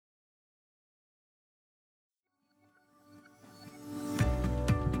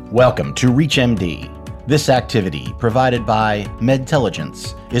Welcome to ReachMD. This activity, provided by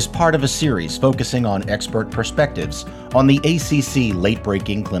Medtelligence, is part of a series focusing on expert perspectives on the ACC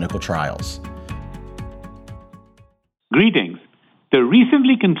late-breaking clinical trials. Greetings. The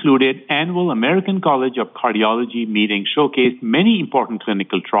recently concluded annual American College of Cardiology meeting showcased many important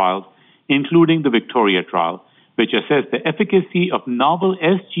clinical trials, including the Victoria trial, which assessed the efficacy of novel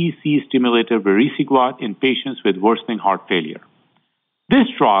SGC stimulator vericiguat in patients with worsening heart failure. This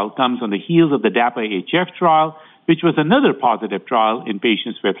trial comes on the heels of the DAPA-HF trial, which was another positive trial in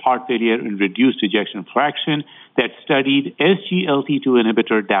patients with heart failure and reduced ejection fraction that studied SGLT2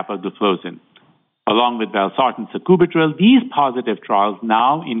 inhibitor dapagliflozin. Along with valsartan sacubitril, these positive trials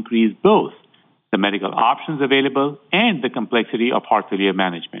now increase both the medical options available and the complexity of heart failure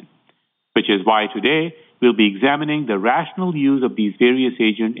management, which is why today we'll be examining the rational use of these various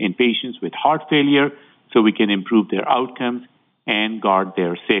agents in patients with heart failure so we can improve their outcomes and guard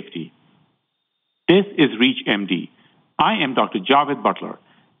their safety. This is ReachMD. I am Dr. Javed Butler,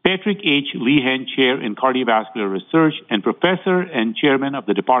 Patrick H. Lehan Chair in Cardiovascular Research and Professor and Chairman of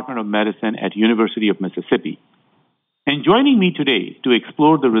the Department of Medicine at University of Mississippi. And joining me today to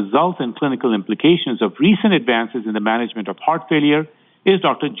explore the results and clinical implications of recent advances in the management of heart failure is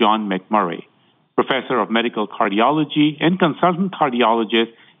Dr. John McMurray, Professor of Medical Cardiology and Consultant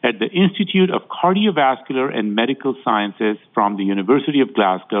Cardiologist at the Institute of Cardiovascular and Medical Sciences from the University of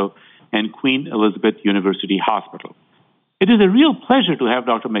Glasgow and Queen Elizabeth University Hospital. It is a real pleasure to have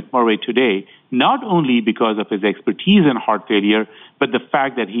Dr. McMurray today, not only because of his expertise in heart failure, but the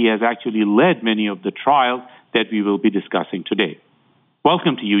fact that he has actually led many of the trials that we will be discussing today.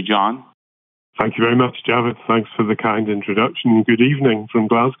 Welcome to you, John. Thank you very much, Javed. Thanks for the kind introduction. Good evening from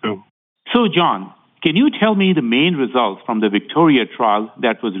Glasgow. So, John, can you tell me the main results from the Victoria trial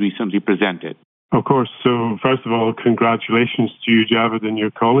that was recently presented? Of course. So, first of all, congratulations to you, Javed, and your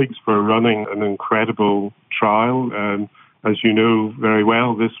colleagues for running an incredible trial. As you know very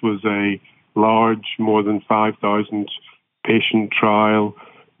well, this was a large, more than 5,000 patient trial.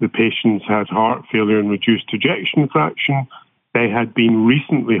 The patients had heart failure and reduced ejection fraction. They had been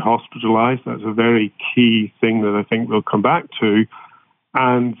recently hospitalized. That's a very key thing that I think we'll come back to.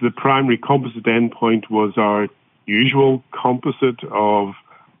 And the primary composite endpoint was our usual composite of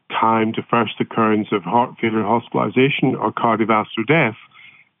time to first occurrence of heart failure hospitalization or cardiovascular death.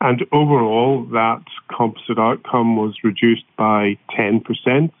 And overall, that composite outcome was reduced by 10%.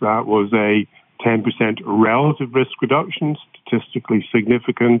 That was a 10% relative risk reduction, statistically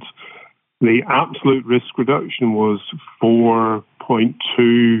significant. The absolute risk reduction was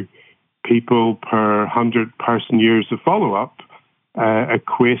 4.2 people per 100 person years of follow-up,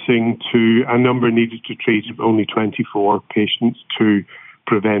 equating to a number needed to treat of only 24 patients to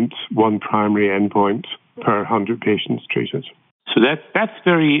prevent one primary endpoint per 100 patients treated. So that's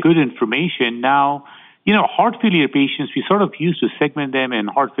very good information. Now, heart failure patients, we sort of used to segment them in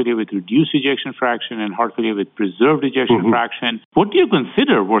heart failure with reduced ejection fraction and heart failure with preserved ejection fraction. What do you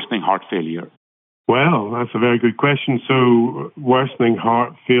consider worsening heart failure? Well, that's a very good question. So worsening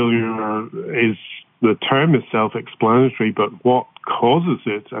heart failure is, the term is self-explanatory, but what causes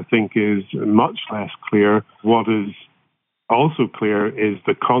it, I think, is much less clear. What is also clear is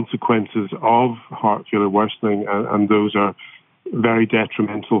the consequences of heart failure worsening, and those are very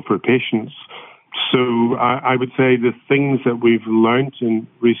detrimental for patients. So I would say the things that we've learned in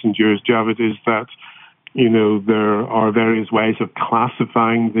recent years, Javed, is that, there are various ways of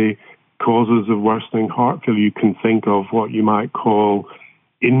classifying the causes of worsening heart failure. You can think of what you might call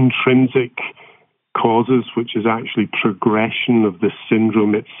intrinsic causes, which is actually progression of the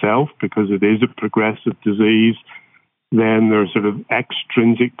syndrome itself, because it is a progressive disease. Then there's sort of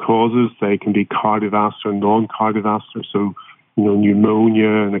extrinsic causes. They can be cardiovascular and non-cardiovascular, so pneumonia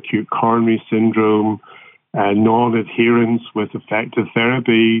and acute coronary syndrome, non-adherence with effective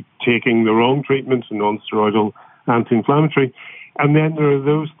therapy, taking the wrong treatments, and non-steroidal anti-inflammatory. And then there are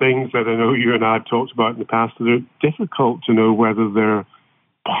those things that I know you and I have talked about in the past that are difficult to know whether they're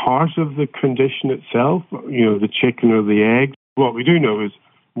part of the condition itself, the chicken or the egg. What we do know is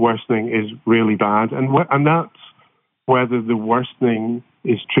worsening is really bad, and that's whether the worsening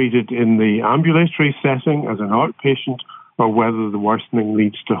is treated in the ambulatory setting as an outpatient or whether the worsening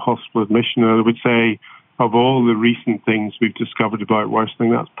leads to hospital admission. And I would say, of all the recent things we've discovered about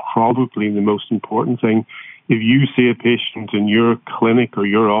worsening, that's probably the most important thing. If you see a patient in your clinic or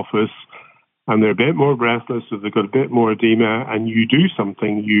your office and they're a bit more breathless, or they've got a bit more edema, and you do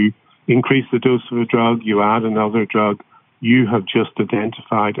something, you increase the dose of a drug, you add another drug, you have just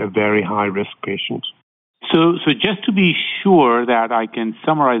identified a very high-risk patient. So just to be sure that I can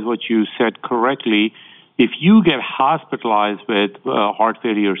summarize what you said correctly, If you get hospitalized with heart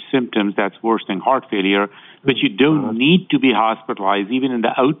failure symptoms, that's worsening heart failure, but you don't need to be hospitalized. Even in the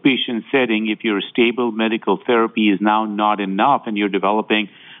outpatient setting, if your stable medical therapy is now not enough and you're developing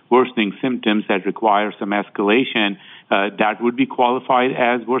worsening symptoms that require some escalation, that would be qualified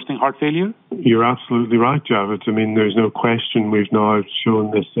as worsening heart failure? You're absolutely right, Javed. I mean, there's no question. We've now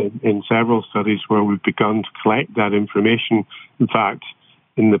shown this in several studies where we've begun to collect that information. In fact,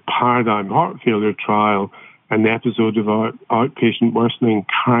 in the Paradigm heart failure trial, an episode of outpatient worsening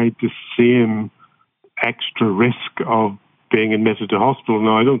carried the same extra risk of being admitted to hospital.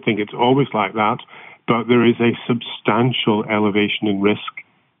 Now, I don't think it's always like that, but there is a substantial elevation in risk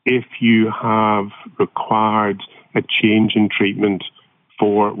if you have required a change in treatment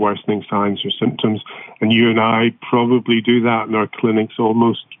for worsening signs or symptoms. And you and I probably do that in our clinics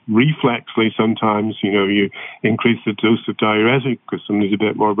almost reflexly sometimes. You increase the dose of diuretic because somebody's a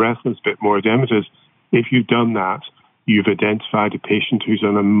bit more breathless, a bit more edematous. If you've done that, you've identified a patient who's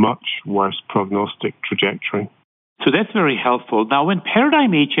on a much worse prognostic trajectory. So that's very helpful. Now, when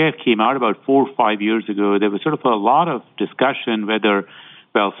Paradigm-HF came out about 4 or 5 years ago, there was sort of a lot of discussion whether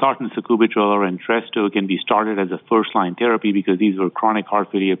valsartan, sacubitril, or Entresto can be started as a first-line therapy because these were chronic heart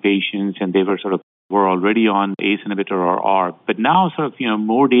failure patients and they were already on ACE inhibitor or ARB. But now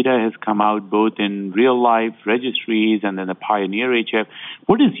more data has come out both in real-life registries and then the Pioneer-HF.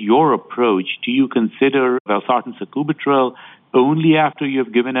 What is your approach? Do you consider valsartan, sacubitril only after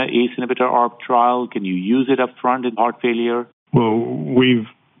you've given an ACE inhibitor ARB trial? Can you use it up front in heart failure? Well, we've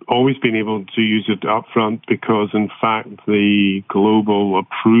always been able to use it up front because, in fact, the global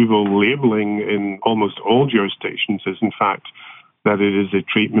approval labeling in almost all jurisdictions is, in fact, that it is a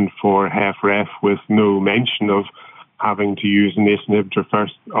treatment for HFrEF with no mention of having to use an ACE inhibitor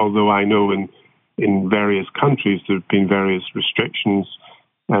first, although I know in various countries there have been various restrictions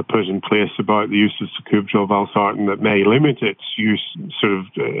put in place about the use of sacubitril valsartan that may limit its use sort of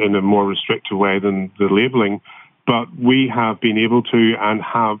in a more restrictive way than the labeling. But we have been able to and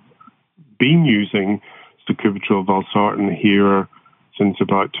have been using sacubitril valsartan here since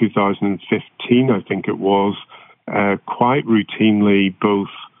about 2015, I think it was, quite routinely, both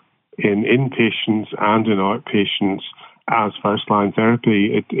in inpatients and in outpatients as first-line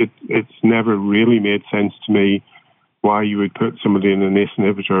therapy. It's never really made sense to me why you would put somebody in an ACE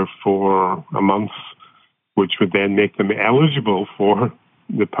inhibitor for a month, which would then make them eligible for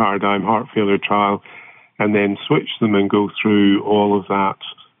the Paradigm heart failure trial, and then switch them and go through all of that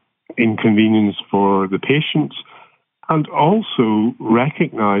inconvenience for the patients. And also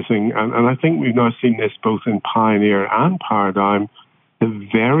recognizing, and I think we've now seen this both in Pioneer and Paradigm, the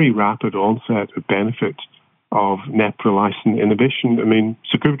very rapid onset of benefit of neprilysin inhibition. I mean,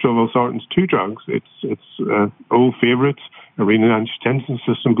 sacubitril valsartan's 2 drugs. It's old favorite, a renin-angiotensin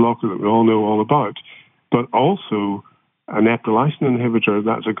system blocker that we all know all about, but also a neprilysin inhibitor.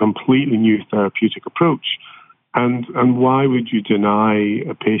 That's a completely new therapeutic approach. And why would you deny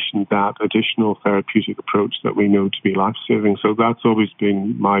a patient that additional therapeutic approach that we know to be life-saving? So that's always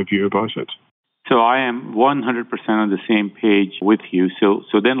been my view about it. So I am 100% on the same page with you.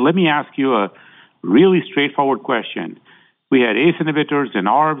 So then let me ask you a really straightforward question. We had ACE inhibitors and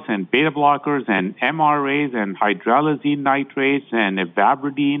ARBs and beta blockers and MRAs and hydralazine nitrates and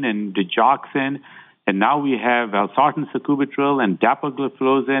ivabradine and digoxin, and now we have valsartan, sacubitril, and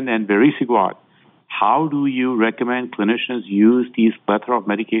dapagliflozin and vericiguat. How do you recommend clinicians use these plethora of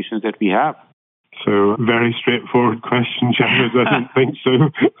medications that we have? So, very straightforward question, Javed. I don't think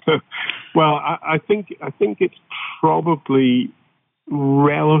so. Well, I think it's probably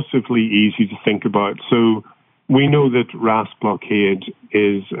relatively easy to think about. So, we know that RAS blockade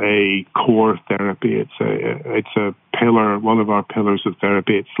is a core therapy. It's a pillar, one of our pillars of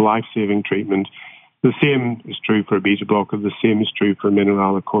therapy. It's life-saving treatment. The same is true for a beta blocker. The same is true for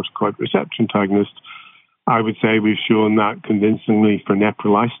mineralocorticoid receptor antagonist. I would say we've shown that convincingly for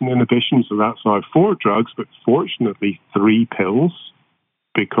neprilysin inhibition. So that's now 4 drugs, but fortunately 3 pills,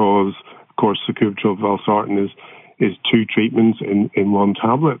 because, of course, sacubitril valsartan is 2 treatments in 1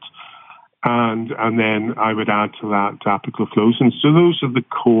 tablet. And then I would add to that dapagliflozin. So those are the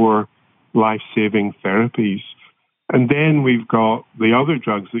core life-saving therapies. And then we've got the other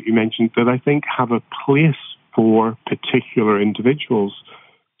drugs that you mentioned that I think have a place for particular individuals.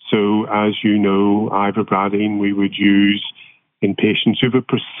 So as you know, ivabradine we would use in patients who have a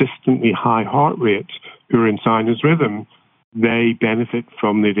persistently high heart rate, who are in sinus rhythm. They benefit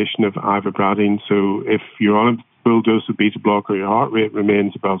from the addition of ivabradine. So if you're on a full dose of beta blocker, your heart rate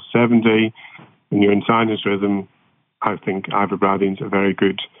remains above 70, and you're in sinus rhythm, I think ivabradine is a very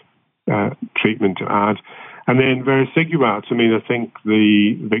good treatment to add. And then vericiguat, I think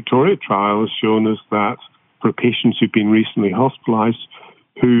the Victoria trial has shown us that for patients who've been recently hospitalized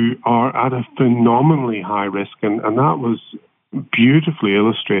who are at a phenomenally high risk, and that was beautifully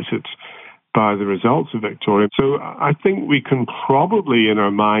illustrated by the results of Victoria. So I think we can probably in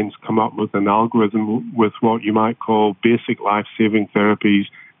our minds come up with an algorithm with what you might call basic life-saving therapies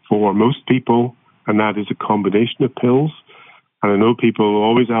for most people, and that is a combination of pills. And I know people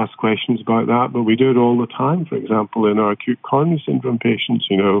always ask questions about that, but we do it all the time. For example, in our acute coronary syndrome patients,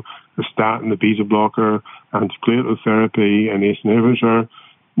 the statin, the beta blocker, antiplatelet therapy, and ACE inhibitor,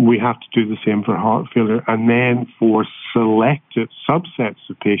 we have to do the same for heart failure. And then for selected subsets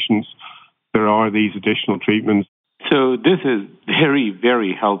of patients, there are these additional treatments. So this is very,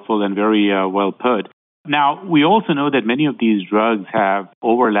 very helpful and very well put. Now, we also know that many of these drugs have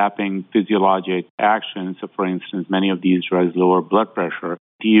overlapping physiologic actions. So, for instance, many of these drugs lower blood pressure.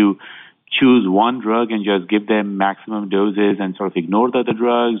 Do you choose one drug and just give them maximum doses and sort of ignore the other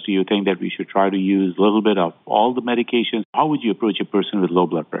drugs? Do you think that we should try to use a little bit of all the medications? How would you approach a person with low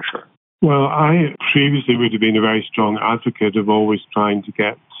blood pressure? Well, I previously would have been a very strong advocate of always trying to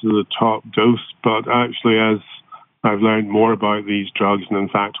get to the top dose, but actually as I've learned more about these drugs, and in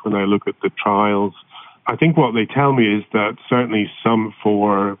fact when I look at the trials, I think what they tell me is that certainly some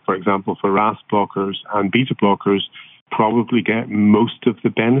for example, for RAS blockers and beta blockers probably get most of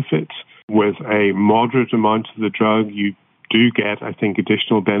the benefit. With a moderate amount of the drug, you do get, I think,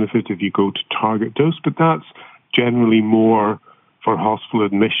 additional benefit if you go to target dose, but that's generally more for hospital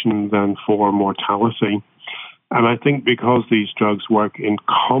admission than for mortality. And I think because these drugs work in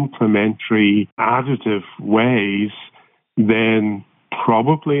complementary, additive ways, then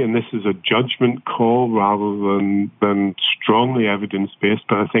probably, and this is a judgment call rather than strongly evidence-based,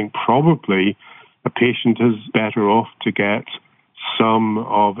 but I think probably a patient is better off to get some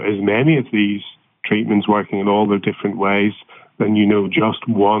of as many of these treatments working in all their different ways than, just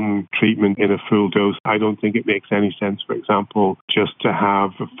one treatment in a full dose. I don't think it makes any sense, for example, just to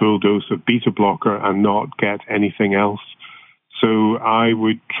have a full dose of beta blocker and not get anything else. So I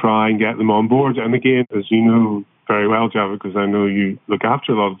would try and get them on board. And again, as you know very well, Javed, because I know you look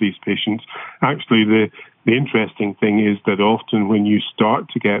after a lot of these patients, actually the interesting thing is that often when you start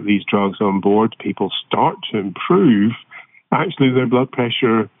to get these drugs on board, people start to improve. Actually, their blood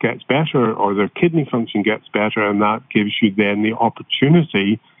pressure gets better or their kidney function gets better, and that gives you then the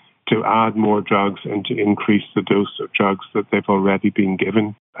opportunity to add more drugs and to increase the dose of drugs that they've already been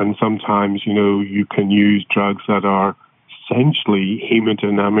given. And sometimes, you can use drugs that are essentially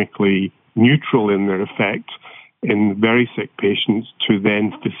hemodynamically neutral in their effect in very sick patients to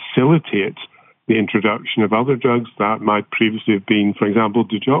then facilitate the introduction of other drugs that might previously have been, for example,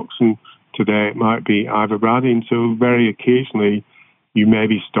 digoxin. Today it might be ivabradine. So very occasionally you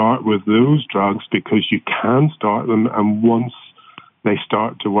maybe start with those drugs because you can start them, and once they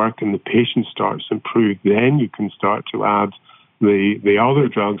start to work and the patient starts to improve, then you can start to add the other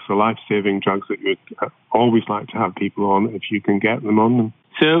drugs, the life-saving drugs that you would always like to have people on if you can get them on them.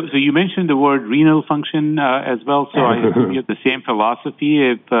 So you mentioned the word renal function as well. So I assume you have the same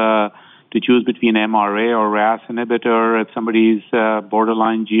philosophy if to choose between MRA or RAS inhibitor. If somebody's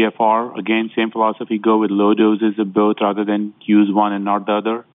borderline GFR, again, same philosophy, go with low doses of both rather than use one and not the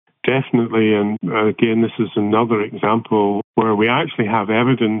other? Definitely. And again, this is another example where we actually have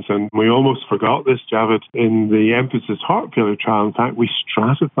evidence, and we almost forgot this, Javed, in the Emphasis Heart Failure trial. In fact, we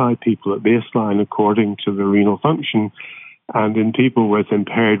stratified people at baseline according to the renal function. And in people with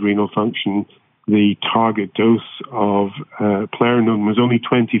impaired renal function, the target dose of pleuronone was only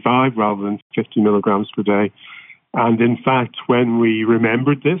 25 rather than 50 milligrams per day. And in fact, when we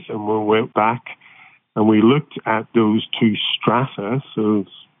remembered this and we went back and we looked at those two strata, so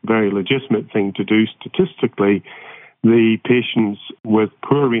it's a very legitimate thing to do statistically, the patients with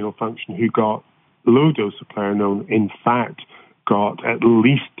poor renal function who got low dose of pleuronone, in fact, got at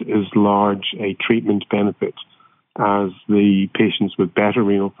least as large a treatment benefit as the patients with better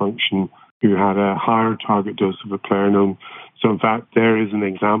renal function who had a higher target dose of a pleuronone. So in fact, there is an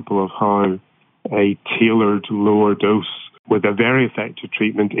example of how a tailored lower dose with a very effective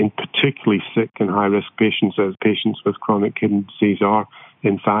treatment in particularly sick and high-risk patients, as patients with chronic kidney disease are,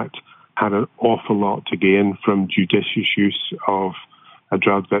 in fact, had an awful lot to gain from judicious use of a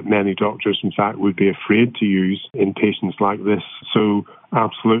drug that many doctors, in fact, would be afraid to use in patients like this. So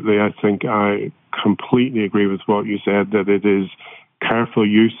absolutely, I think I completely agree with what you said, that it is careful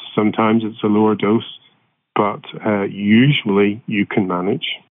use. Sometimes it's a lower dose, but usually you can manage.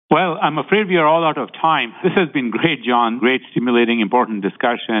 Well, I'm afraid we are all out of time. This has been great, John. Great, stimulating, important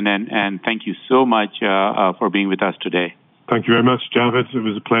discussion, and thank you so much for being with us today. Thank you very much, Javed. It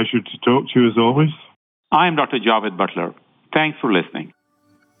was a pleasure to talk to you as always. I'm Dr. Javed Butler. Thanks for listening.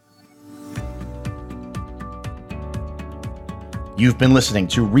 You've been listening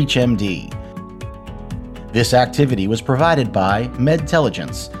to ReachMD. This activity was provided by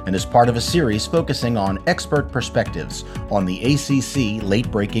MedTelligence and is part of a series focusing on expert perspectives on the ACC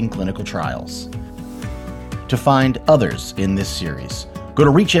late-breaking clinical trials. To find others in this series, go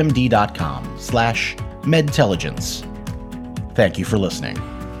to reachmd.com/medtelligence. Thank you for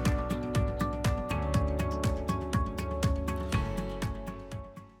listening.